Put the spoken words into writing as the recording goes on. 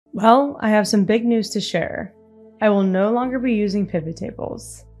Well, I have some big news to share. I will no longer be using pivot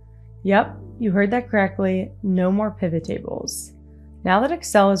tables. Yep, you heard that correctly, no more pivot tables. Now that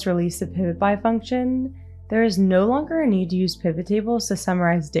Excel has released the PIVOTBY function, there is no longer a need to use pivot tables to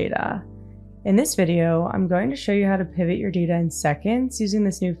summarize data. In this video, I'm going to show you how to pivot your data in seconds using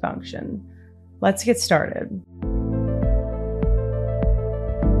this new function. Let's get started.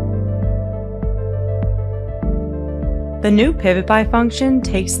 The new PIVOTBY function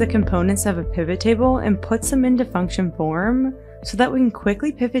takes the components of a pivot table and puts them into function form so that we can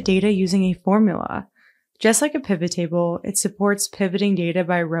quickly pivot data using a formula. Just like a pivot table, it supports pivoting data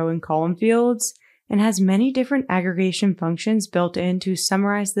by row and column fields and has many different aggregation functions built in to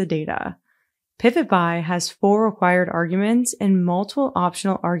summarize the data. PIVOTBY has 4 required arguments and multiple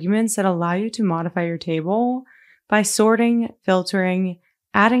optional arguments that allow you to modify your table by sorting, filtering,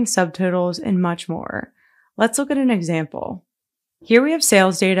 adding subtotals, and much more. Let's look at an example. Here we have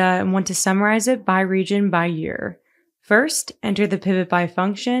sales data and want to summarize it by region by year. First, enter the PIVOTBY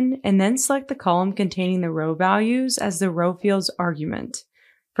function and then select the column containing the row values as the row field's argument.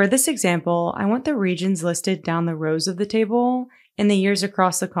 For this example, I want the regions listed down the rows of the table and the years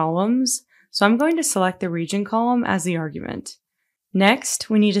across the columns, so I'm going to select the region column as the argument. Next,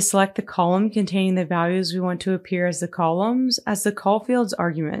 we need to select the column containing the values we want to appear as the columns as the call field's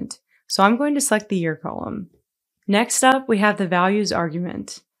argument. So I'm going to select the year column. Next up, we have the values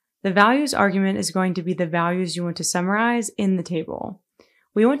argument. The values argument is going to be the values you want to summarize in the table.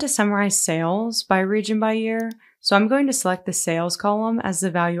 We want to summarize sales by region by year, so I'm going to select the sales column as the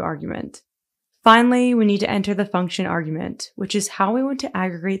value argument. Finally, we need to enter the function argument, which is how we want to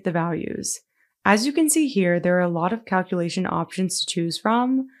aggregate the values. As you can see here, there are a lot of calculation options to choose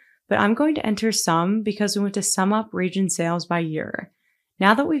from, but I'm going to enter sum because we want to sum up region sales by year.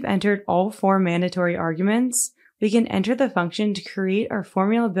 Now that we've entered all 4 mandatory arguments, we can enter the function to create our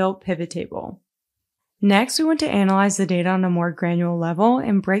formula-built pivot table. Next, we want to analyze the data on a more granular level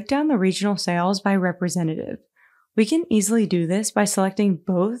and break down the regional sales by representative. We can easily do this by selecting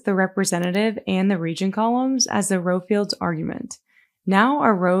both the representative and the region columns as the row field's argument. Now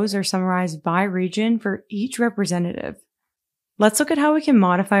our rows are summarized by region for each representative. Let's look at how we can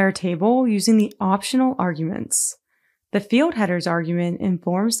modify our table using the optional arguments. The field headers argument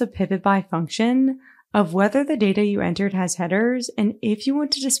informs the PIVOTBY function of whether the data you entered has headers and if you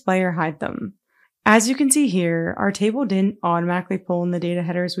want to display or hide them. As you can see here, our table didn't automatically pull in the data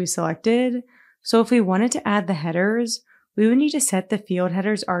headers we selected, so if we wanted to add the headers, we would need to set the field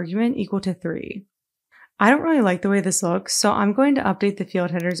headers argument equal to 3. I don't really like the way this looks, so I'm going to update the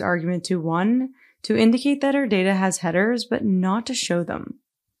field headers argument to 1 to indicate that our data has headers but not to show them.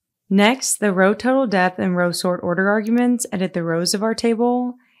 Next, the row total depth and row sort order arguments edit the rows of our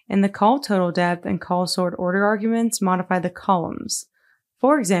table, and the call total depth and call sort order arguments modify the columns.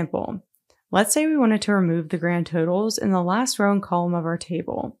 For example, let's say we wanted to remove the grand totals in the last row and column of our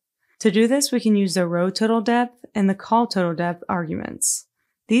table. To do this, we can use the row total depth and the call total depth arguments.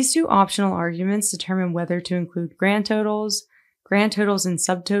 These 2 optional arguments determine whether to include grand totals and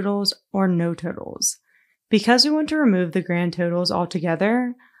subtotals, or no totals. Because we want to remove the grand totals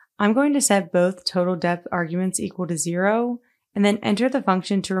altogether, I'm going to set both total depth arguments equal to 0 and then enter the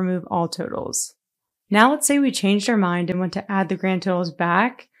function to remove all totals. Now let's say we changed our mind and want to add the grand totals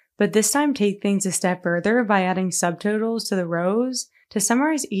back, but this time take things a step further by adding subtotals to the rows to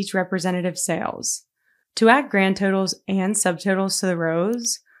summarize each representative sales. To add grand totals and subtotals to the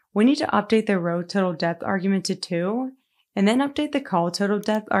rows, we need to update the row total depth argument to 2 and then update the call total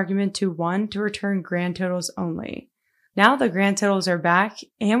depth argument to 1 to return grand totals only. Now the grand totals are back,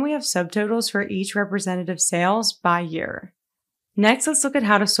 and we have subtotals for each representative sales by year. Next, let's look at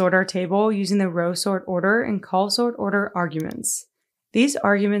how to sort our table using the row sort order and call sort order arguments. These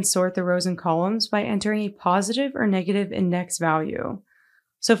arguments sort the rows and columns by entering a positive or negative index value.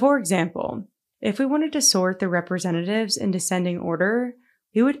 So for example, if we wanted to sort the representatives in descending order,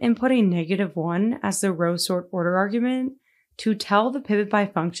 we would input a -1 as the row sort order argument to tell the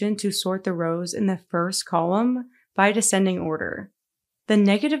PIVOTBY function to sort the rows in the first column by descending order. The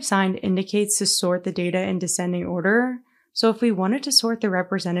negative sign indicates to sort the data in descending order, so if we wanted to sort the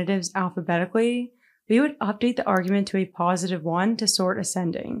representatives alphabetically, we would update the argument to a +1 to sort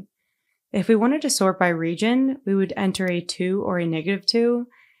ascending. If we wanted to sort by region, we would enter a 2 or a -2,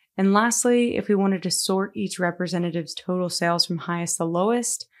 and lastly, if we wanted to sort each representative's total sales from highest to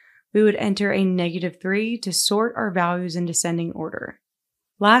lowest, we would enter a -3 to sort our values in descending order.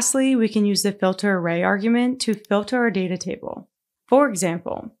 Lastly, we can use the filter array argument to filter our data table. For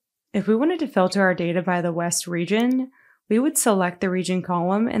example, if we wanted to filter our data by the West region, we would select the region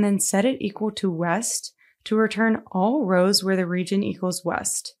column and then set it equal to West to return all rows where the region equals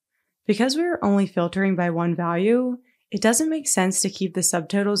West. Because we are only filtering by one value, it doesn't make sense to keep the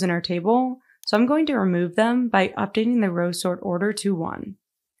subtotals in our table, so I'm going to remove them by updating the row sort order to 1.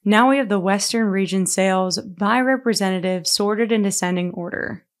 Now we have the Western region sales by representative sorted in descending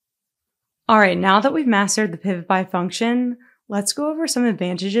order. Alright, now that we've mastered the PIVOTBY function, let's go over some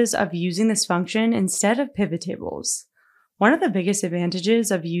advantages of using this function instead of pivot tables. One of the biggest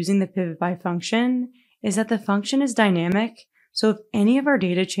advantages of using the PIVOTBY function is that the function is dynamic, so if any of our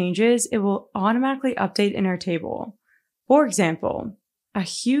data changes, it will automatically update in our table. For example, a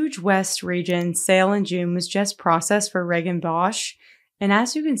huge West region sale in June was just processed for Reagan Bosch, and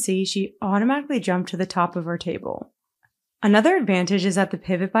as you can see, she automatically jumped to the top of our table. Another advantage is that the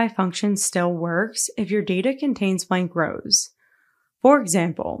PIVOTBY function still works if your data contains blank rows. For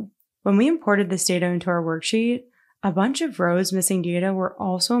example, when we imported this data into our worksheet, a bunch of rows missing data were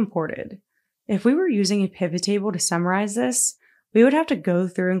also imported. If we were using a pivot table to summarize this, we would have to go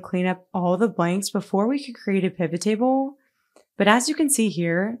through and clean up all the blanks before we could create a pivot table. But as you can see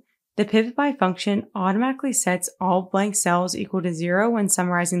here, the PIVOTBY function automatically sets all blank cells equal to 0 when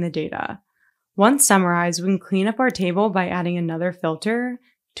summarizing the data. Once summarized, we can clean up our table by adding another filter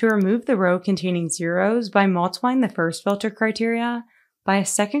to remove the row containing zeros by multiplying the first filter criteria by a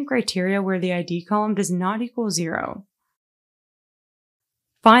second criteria where the ID column does not equal 0.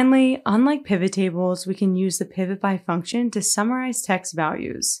 Finally, unlike pivot tables, we can use the PIVOTBY function to summarize text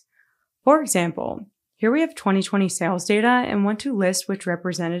values. For example, here we have 2020 sales data and want to list which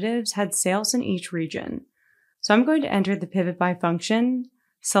representatives had sales in each region. So I'm going to enter the PIVOTBY function,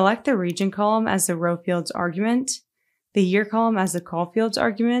 select the region column as the row field's argument, the year column as the call field's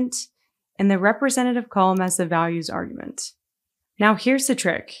argument, and the representative column as the values argument. Now here's the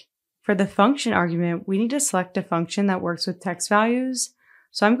trick. For the function argument, we need to select a function that works with text values,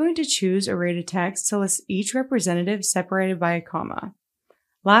 so I'm going to choose array to text to list each representative separated by a comma.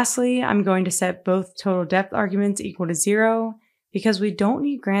 Lastly, I'm going to set both total depth arguments equal to 0 because we don't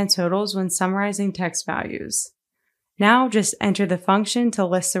need grand totals when summarizing text values. Now just enter the function to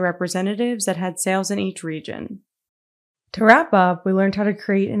list the representatives that had sales in each region. To wrap up, we learned how to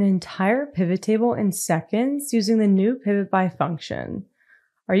create an entire pivot table in seconds using the new PIVOTBY function.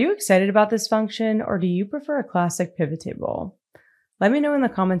 Are you excited about this function, or do you prefer a classic pivot table? Let me know in the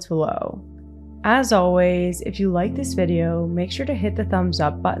comments below. As always, if you like this video, make sure to hit the thumbs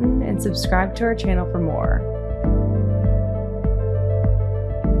up button and subscribe to our channel for more.